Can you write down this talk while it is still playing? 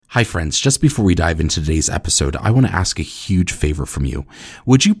Hi friends, just before we dive into today's episode, I want to ask a huge favor from you.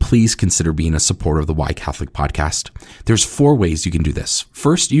 Would you please consider being a supporter of the Why Catholic podcast? There's 4 ways you can do this.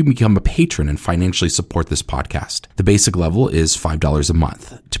 First, you can become a patron and financially support this podcast. The basic level is $5 a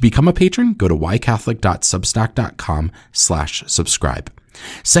month. To become a patron, go to whycatholic.substack.com/subscribe.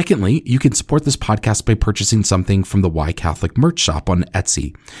 Secondly, you can support this podcast by purchasing something from the Why Catholic merch shop on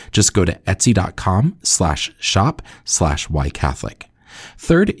Etsy. Just go to etsy.com/shop/whycatholic.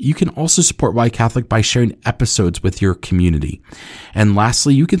 Third, you can also support Why Catholic by sharing episodes with your community. And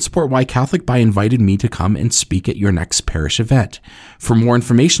lastly, you can support Why Catholic by inviting me to come and speak at your next parish event. For more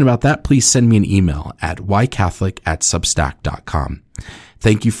information about that, please send me an email at whycatholic@substack.com.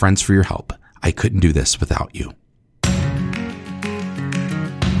 Thank you, friends, for your help. I couldn't do this without you.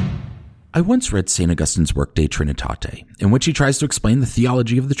 I once read St. Augustine's work De Trinitate, in which he tries to explain the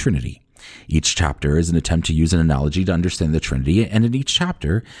theology of the Trinity. Each chapter is an attempt to use an analogy to understand the Trinity, and in each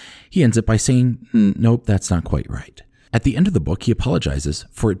chapter, he ends it by saying, nope, that's not quite right. At the end of the book, he apologizes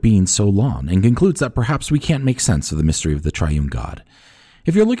for it being so long and concludes that perhaps we can't make sense of the mystery of the triune God.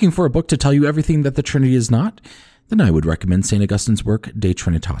 If you're looking for a book to tell you everything that the Trinity is not, then I would recommend St. Augustine's work De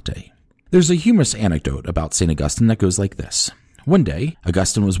Trinitate. There's a humorous anecdote about St. Augustine that goes like this. One day,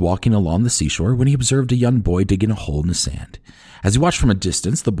 Augustine was walking along the seashore when he observed a young boy digging a hole in the sand. As he watched from a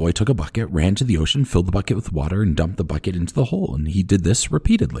distance, the boy took a bucket, ran to the ocean, filled the bucket with water, and dumped the bucket into the hole, and he did this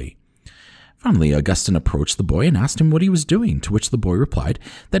repeatedly. Finally, Augustine approached the boy and asked him what he was doing, to which the boy replied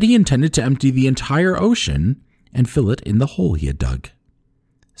that he intended to empty the entire ocean and fill it in the hole he had dug.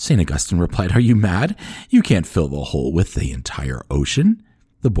 St. Augustine replied, "Are you mad? You can't fill the hole with the entire ocean."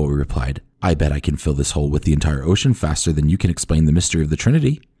 The boy replied, "I bet I can fill this hole with the entire ocean faster than you can explain the mystery of the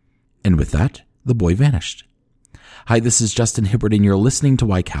Trinity." And with that, the boy vanished. Hi, this is Justin Hibbert, and you're listening to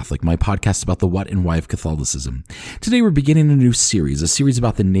Why Catholic, my podcast about the what and why of Catholicism. Today we're beginning a new series, a series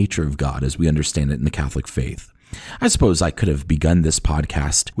about the nature of God as we understand it in the Catholic faith. I suppose I could have begun this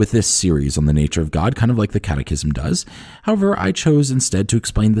podcast with this series on the nature of God, kind of like the Catechism does. However, I chose instead to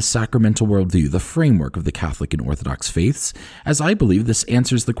explain the sacramental worldview, the framework of the Catholic and Orthodox faiths, as I believe this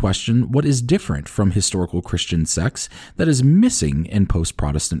answers the question, what is different from historical Christian sects that is missing in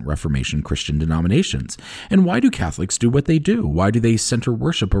post-Protestant Reformation Christian denominations? And why do Catholics do what they do? Why do they center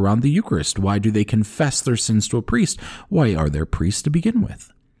worship around the Eucharist? Why do they confess their sins to a priest? Why are there priests to begin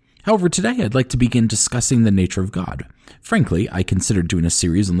with? However, today I'd like to begin discussing the nature of God. Frankly, I considered doing a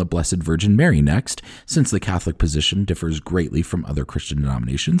series on the Blessed Virgin Mary next, since the Catholic position differs greatly from other Christian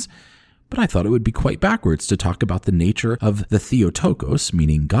denominations, but I thought it would be quite backwards to talk about the nature of the Theotokos,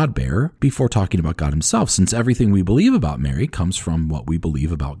 meaning God-bearer, before talking about God himself, since everything we believe about Mary comes from what we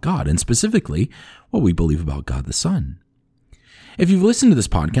believe about God, and specifically, what we believe about God the Son. If you've listened to this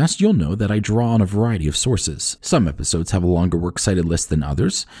podcast, you'll know that I draw on a variety of sources. Some episodes have a longer works cited list than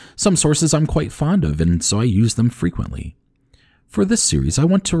others. Some sources I'm quite fond of, and so I use them frequently. For this series, I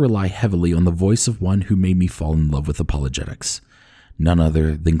want to rely heavily on the voice of one who made me fall in love with apologetics. None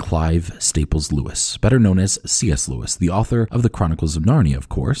other than Clive Staples Lewis, better known as C.S. Lewis, the author of the Chronicles of Narnia, of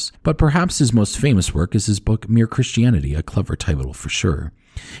course, but perhaps his most famous work is his book Mere Christianity, a clever title for sure.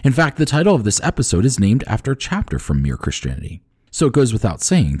 In fact, the title of this episode is named after a chapter from Mere Christianity. So it goes without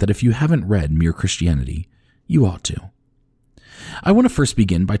saying that if you haven't read Mere Christianity, you ought to. I want to first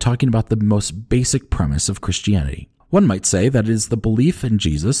begin by talking about the most basic premise of Christianity. One might say that it is the belief in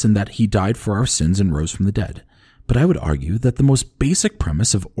Jesus and that he died for our sins and rose from the dead. But I would argue that the most basic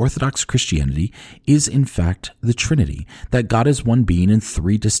premise of Orthodox Christianity is in fact the Trinity, that God is one being in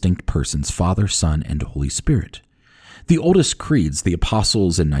 3 distinct persons, Father, Son, and Holy Spirit. The oldest creeds, the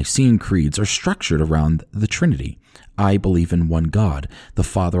Apostles' and Nicene creeds, are structured around the Trinity. I believe in one God, the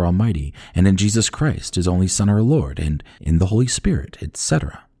Father Almighty, and in Jesus Christ, his only Son, our Lord, and in the Holy Spirit,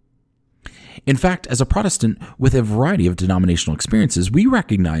 etc. In fact, as a Protestant with a variety of denominational experiences, we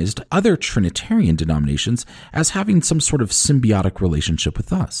recognized other Trinitarian denominations as having some sort of symbiotic relationship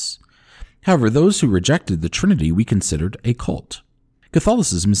with us. However, those who rejected the Trinity we considered a cult.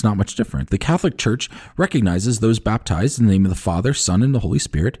 Catholicism is not much different. The Catholic Church recognizes those baptized in the name of the Father, Son, and the Holy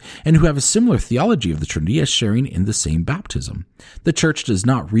Spirit, and who have a similar theology of the Trinity as sharing in the same baptism. The Church does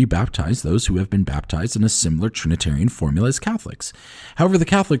not rebaptize those who have been baptized in a similar Trinitarian formula as Catholics. However, the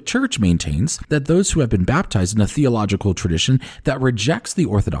Catholic Church maintains that those who have been baptized in a theological tradition that rejects the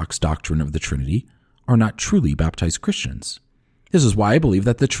Orthodox doctrine of the Trinity are not truly baptized Christians. This is why I believe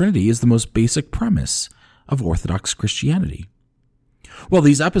that the Trinity is the most basic premise of Orthodox Christianity. While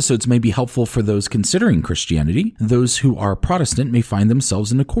these episodes may be helpful for those considering Christianity, those who are Protestant may find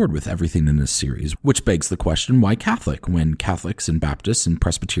themselves in accord with everything in this series, which begs the question, why Catholic, when Catholics and Baptists and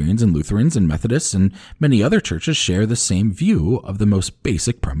Presbyterians and Lutherans and Methodists and many other churches share the same view of the most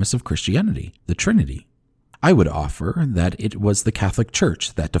basic premise of Christianity, the Trinity? I would offer that it was the Catholic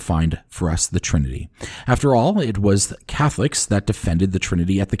Church that defined for us the Trinity. After all, it was Catholics that defended the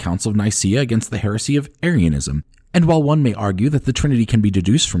Trinity at the Council of Nicaea against the heresy of Arianism. And while one may argue that the Trinity can be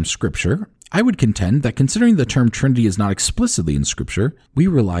deduced from Scripture, I would contend that considering the term Trinity is not explicitly in Scripture, we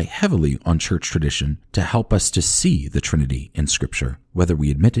rely heavily on church tradition to help us to see the Trinity in Scripture, whether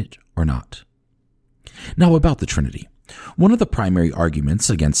we admit it or not. Now about the Trinity. One of the primary arguments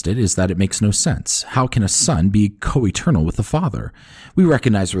against it is that it makes no sense. How can a son be co-eternal with the father? We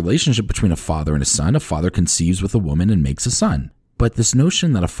recognize a relationship between a father and a son. A father conceives with a woman and makes a son. But this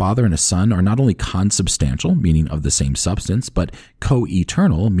notion that a father and a son are not only consubstantial, meaning of the same substance, but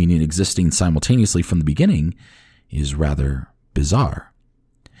co-eternal, meaning existing simultaneously from the beginning, is rather bizarre.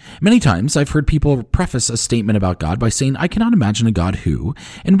 Many times I've heard people preface a statement about God by saying, I cannot imagine a God who,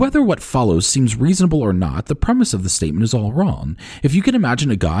 and whether what follows seems reasonable or not, the premise of the statement is all wrong. If you can imagine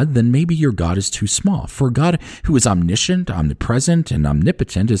a God, then maybe your God is too small. For a God who is omniscient, omnipresent, and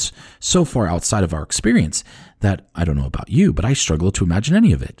omnipotent is so far outside of our experience that, I don't know about you, but I struggle to imagine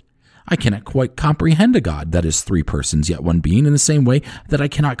any of it. I cannot quite comprehend a God that is three persons yet one being in the same way that I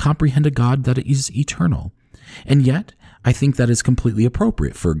cannot comprehend a God that is eternal. And yet, I think that is completely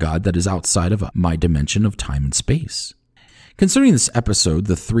appropriate for a God that is outside of my dimension of time and space. Considering this episode,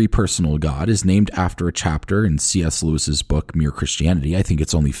 the three-personal God is named after a chapter in C.S. Lewis's book, Mere Christianity, I think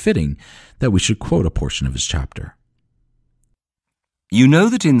it's only fitting that we should quote a portion of his chapter. You know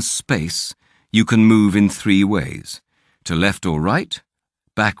that in space you can move in three ways: to left or right,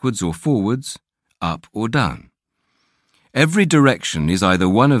 backwards or forwards, up or down. Every direction is either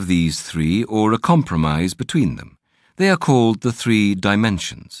one of these three or a compromise between them. They are called the three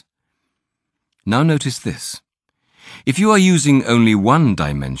dimensions. Now notice this. If you are using only one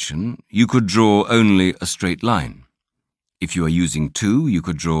dimension, you could draw only a straight line. If you are using two, you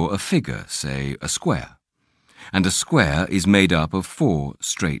could draw a figure, say a square. And a square is made up of 4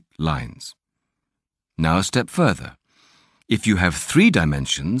 straight lines. Now a step further. If you have 3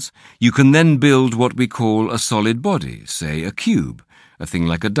 dimensions, you can then build what we call a solid body, say a cube, a thing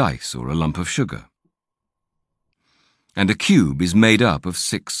like a dice or a lump of sugar. And a cube is made up of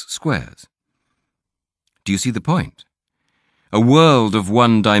 6 squares. Do you see the point? A world of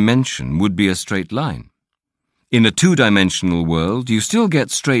one dimension would be a straight line. In a 2-dimensional world, you still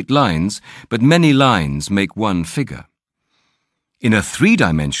get straight lines, but many lines make one figure. In a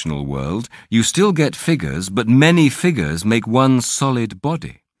 3-dimensional world, you still get figures, but many figures make one solid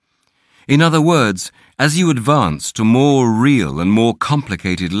body. In other words, as you advance to more real and more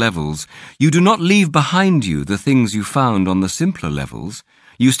complicated levels, you do not leave behind you the things you found on the simpler levels.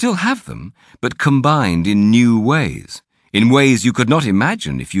 You still have them, but combined in new ways, in ways you could not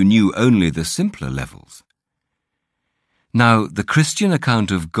imagine if you knew only the simpler levels. Now, the Christian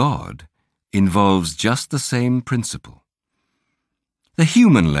account of God involves just the same principle. The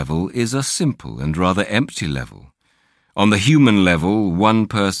human level is a simple and rather empty level. On the human level, one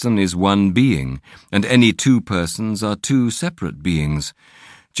person is one being, and any 2 persons are 2 separate beings.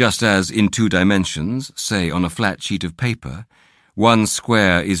 Just as in 2 dimensions, say on a flat sheet of paper, one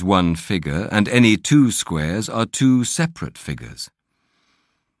square is one figure, and any 2 squares are 2 separate figures.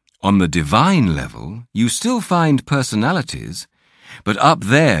 On the divine level, you still find personalities, but up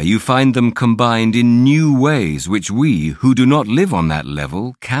there you find them combined in new ways which we, who do not live on that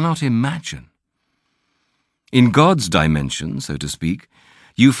level, cannot imagine. In God's dimension, so to speak,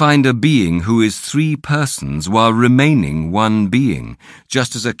 you find a being who is 3 persons while remaining one being,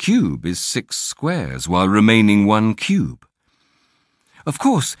 just as a cube is 6 squares while remaining one cube. Of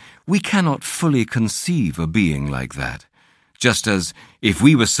course, we cannot fully conceive a being like that, just as, if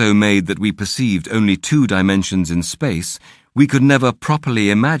we were so made that we perceived only 2 dimensions in space, we could never properly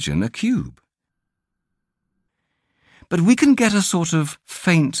imagine a cube. But we can get a sort of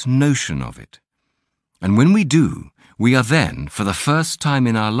faint notion of it. And when we do, we are then, for the first time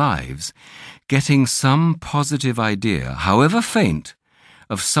in our lives, getting some positive idea, however faint,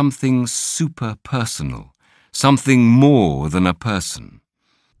 of something super-personal, something more than a person.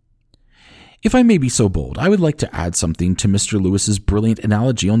 If I may be so bold, I would like to add something to Mr. Lewis's brilliant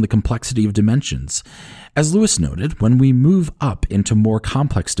analogy on the complexity of dimensions. As Lewis noted, when we move up into more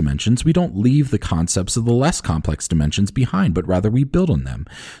complex dimensions, we don't leave the concepts of the less complex dimensions behind, but rather we build on them.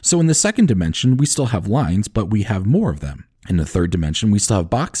 So in the 2nd dimension, we still have lines, but we have more of them. In the 3rd dimension, we still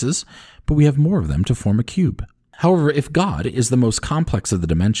have boxes, but we have more of them to form a cube. However, if God is the most complex of the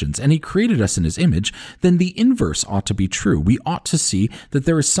dimensions and he created us in his image, then the inverse ought to be true. We ought to see that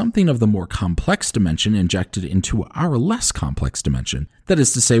there is something of the more complex dimension injected into our less complex dimension. That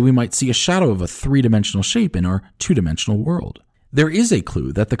is to say, we might see a shadow of a three-dimensional shape in our two-dimensional world. There is a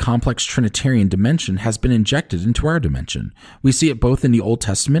clue that the complex Trinitarian dimension has been injected into our dimension. We see it both in the Old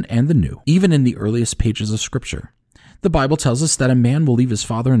Testament and the New, even in the earliest pages of Scripture. The Bible tells us that a man will leave his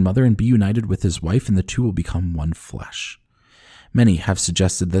father and mother and be united with his wife, and the two will become one flesh. Many have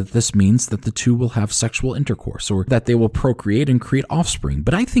suggested that this means that the two will have sexual intercourse, or that they will procreate and create offspring,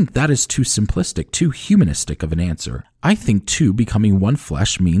 but I think that is too simplistic, too humanistic of an answer. I think two becoming one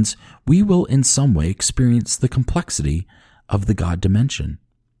flesh means we will in some way experience the complexity of the God dimension.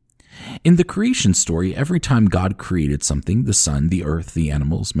 In the creation story, every time God created something, the sun, the earth, the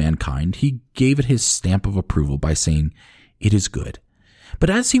animals, mankind, he gave it his stamp of approval by saying, "It is good." But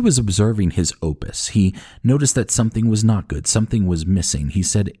as he was observing his opus, he noticed that something was not good, something was missing. He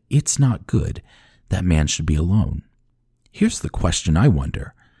said, "It's not good that man should be alone." Here's the question I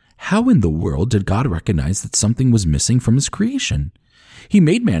wonder. How in the world did God recognize that something was missing from his creation? He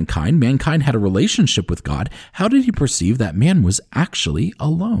made mankind. Mankind had a relationship with God. How did he perceive that man was actually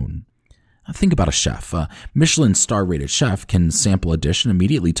alone? Think about a chef. A Michelin star-rated chef can sample a dish and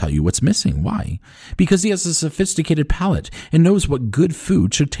immediately tell you what's missing. Why? Because he has a sophisticated palate and knows what good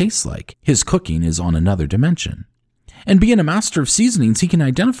food should taste like. His cooking is on another dimension. And being a master of seasonings, he can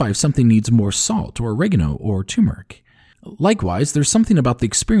identify if something needs more salt or oregano or turmeric. Likewise, there's something about the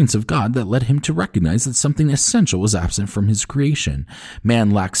experience of God that led him to recognize that something essential was absent from his creation. Man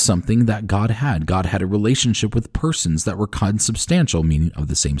lacked something that God had. God had a relationship with persons that were consubstantial, meaning of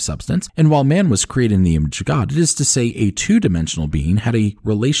the same substance. And while man was created in the image of God, it is to say a two-dimensional being had a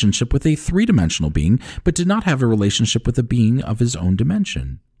relationship with a three-dimensional being, but did not have a relationship with a being of his own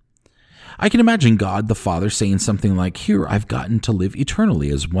dimension. I can imagine God the Father saying something like, "Here I've gotten to live eternally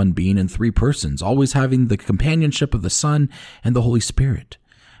as one being in three persons, always having the companionship of the Son and the Holy Spirit."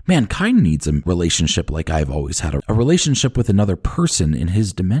 Mankind needs a relationship like I've always had, a relationship with another person in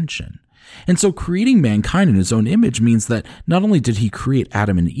his dimension. And so creating mankind in his own image means that not only did he create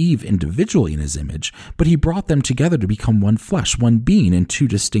Adam and Eve individually in his image, but he brought them together to become one flesh, one being in two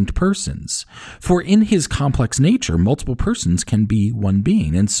distinct persons. For in his complex nature, multiple persons can be one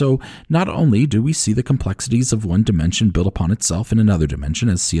being. And so not only do we see the complexities of one dimension built upon itself in another dimension,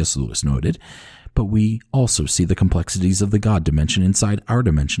 as C.S. Lewis noted, but we also see the complexities of the God dimension inside our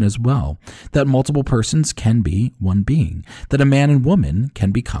dimension as well, that multiple persons can be one being, that a man and woman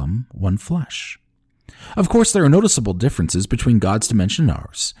can become one flesh. Of course, there are noticeable differences between God's dimension and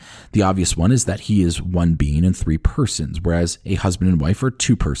ours. The obvious one is that he is one being in three persons, whereas a husband and wife are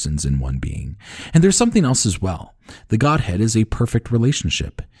two persons in one being. And there's something else as well. The Godhead is a perfect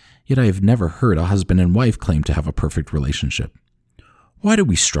relationship, yet I have never heard a husband and wife claim to have a perfect relationship. Why do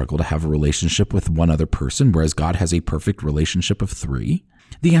we struggle to have a relationship with one other person, whereas God has a perfect relationship of three?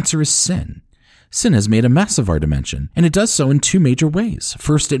 The answer is sin. Sin has made a mess of our dimension, and it does so in two major ways.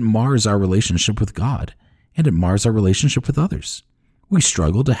 First, it mars our relationship with God, and it mars our relationship with others. We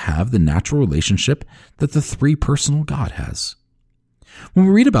struggle to have the natural relationship that the three-personal God has. When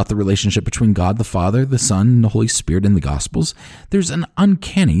we read about the relationship between God the Father, the Son, and the Holy Spirit in the Gospels, there's an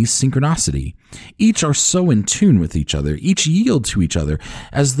uncanny synchronicity. Each are so in tune with each other, each yield to each other,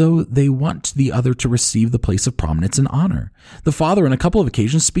 as though they want the other to receive the place of prominence and honor. The Father, on a couple of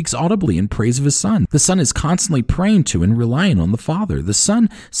occasions, speaks audibly in praise of his Son. The Son is constantly praying to and relying on the Father. The Son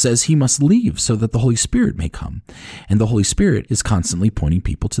says he must leave so that the Holy Spirit may come, and the Holy Spirit is constantly pointing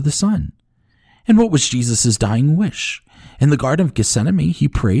people to the Son. And what was Jesus' dying wish? In the Garden of Gethsemane, he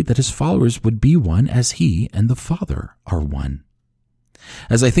prayed that his followers would be one as he and the Father are one.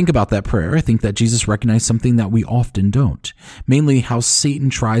 As I think about that prayer, I think that Jesus recognized something that we often don't, mainly how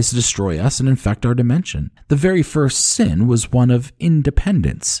Satan tries to destroy us and infect our dimension. The very first sin was one of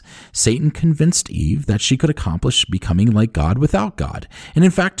independence. Satan convinced Eve that she could accomplish becoming like God without God, and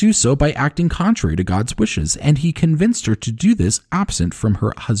in fact do so by acting contrary to God's wishes, and he convinced her to do this absent from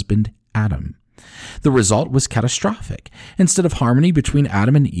her husband Adam. The result was catastrophic. Instead of harmony between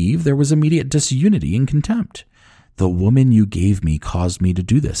Adam and Eve, there was immediate disunity and contempt. "The woman you gave me caused me to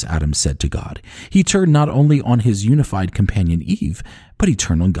do this," Adam said to God. He turned not only on his unified companion Eve, but he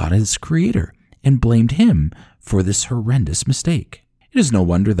turned on God as creator and blamed him for this horrendous mistake. It is no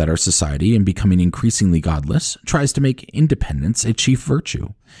wonder that our society, in becoming increasingly godless, tries to make independence a chief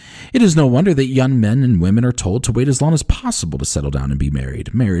virtue. It is no wonder that young men and women are told to wait as long as possible to settle down and be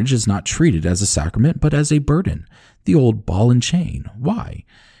married. Marriage is not treated as a sacrament, but as a burden, the old ball and chain. Why?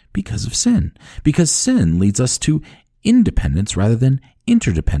 Because of sin. Because sin leads us to independence rather than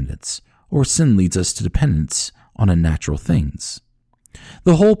interdependence, or sin leads us to dependence on unnatural things.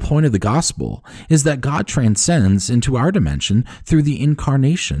 The whole point of the gospel is that God transcends into our dimension through the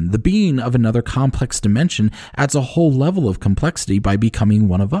incarnation. The being of another complex dimension adds a whole level of complexity by becoming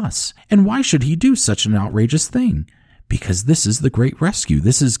one of us. And why should he do such an outrageous thing? Because this is the great rescue.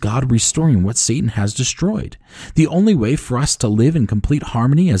 This is God restoring what Satan has destroyed. The only way for us to live in complete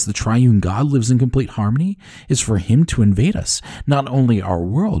harmony as the triune God lives in complete harmony is for him to invade us, not only our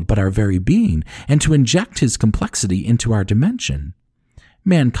world, but our very being, and to inject his complexity into our dimension.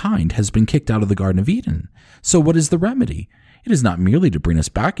 Mankind has been kicked out of the Garden of Eden. So what is the remedy? It is not merely to bring us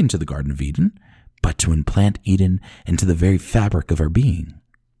back into the Garden of Eden, but to implant Eden into the very fabric of our being.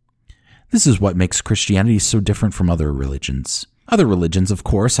 This is what makes Christianity so different from other religions. Other religions, of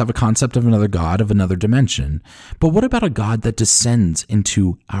course, have a concept of another God of another dimension. But what about a God that descends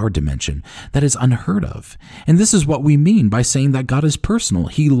into our dimension? That is unheard of. And this is what we mean by saying that God is personal.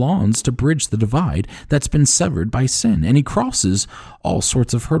 He longs to bridge the divide that's been severed by sin, and he crosses all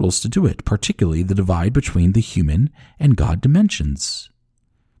sorts of hurdles to do it, particularly the divide between the human and God dimensions.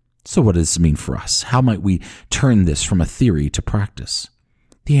 So what does this mean for us? How might we turn this from a theory to practice?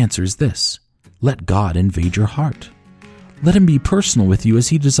 The answer is this: let God invade your heart. Let him be personal with you as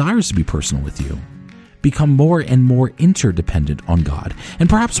he desires to be personal with you. Become more and more interdependent on God, and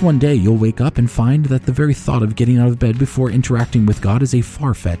perhaps one day you'll wake up and find that the very thought of getting out of bed before interacting with God is a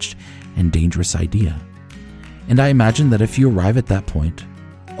far-fetched and dangerous idea. And I imagine that if you arrive at that point,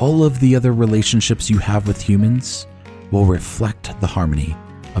 all of the other relationships you have with humans will reflect the harmony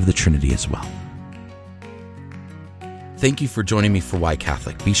of the Trinity as well. Thank you for joining me for Why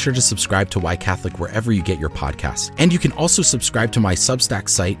Catholic. Be sure to subscribe to Why Catholic wherever you get your podcasts. And you can also subscribe to my Substack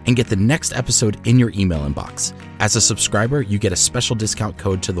site and get the next episode in your email inbox. As a subscriber, you get a special discount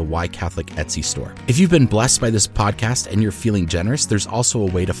code to the Why Catholic Etsy store. If you've been blessed by this podcast and you're feeling generous, there's also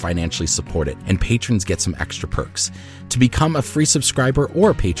a way to financially support it, and patrons get some extra perks. To become a free subscriber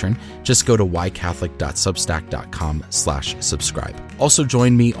or a patron, just go to whycatholic.substack.com/subscribe. Also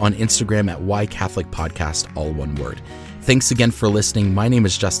join me on Instagram at whycatholicpodcast, all one word. Thanks again for listening. My name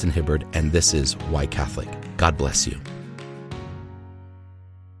is Justin Hibbard, and this is Why Catholic. God bless you.